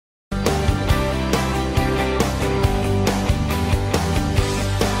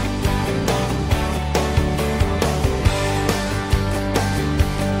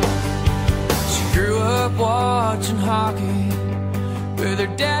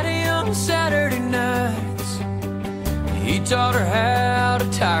on Saturday nights. He taught her how to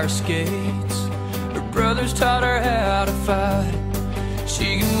tie her skates. Her brothers taught her how to fight.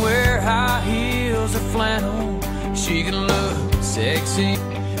 She can wear high heels or flannel. She can look sexy.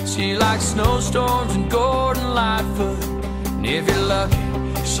 She likes snowstorms and Gordon Lightfoot. And if you're lucky,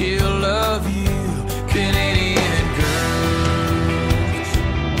 she'll love you. Canadian girls,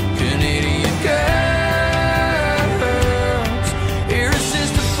 Canadian girls,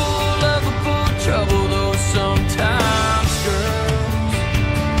 irresistible, lovable, trouble. Though sometimes, girls,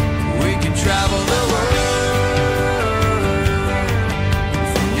 we can travel the world,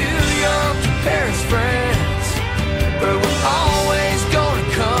 from New York to Paris, France, but we're always gonna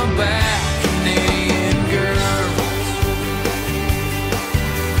come back. Canadian girls,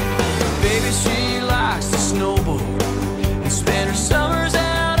 baby, she likes to snowboard and spend her summers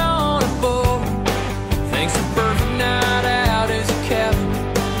out on a boat. Thinks the perfect night out is a cabin,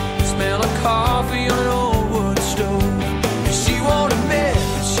 smell of coffee on an old wood stove. And she won't admit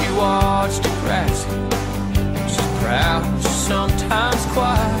that she watched it crashing. She's proud, she's sometimes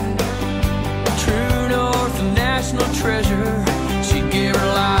quiet. True north, a national treasure. She'd give her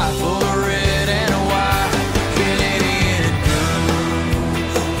life for red and white. Canadian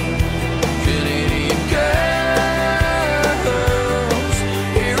girls, Canadian girls,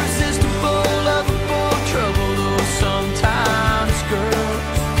 irresistible, lovable, trouble. Though sometimes,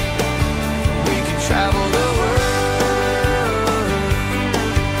 girls, we can travel the world,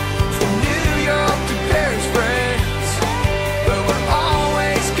 from New York to Paris, France, but we're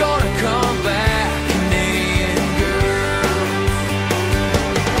always gonna come back. Canadian girls.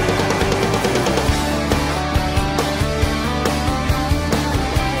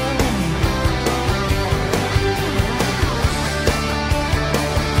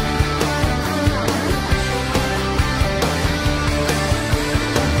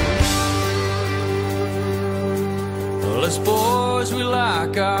 Well, us boys, we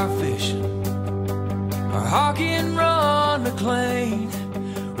like our fishing, our hockey and Ron McLean.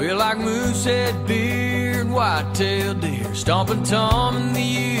 We like Moosehead beer and white-tailed deer, stomping Tom in the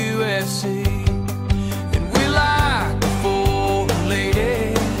UFC.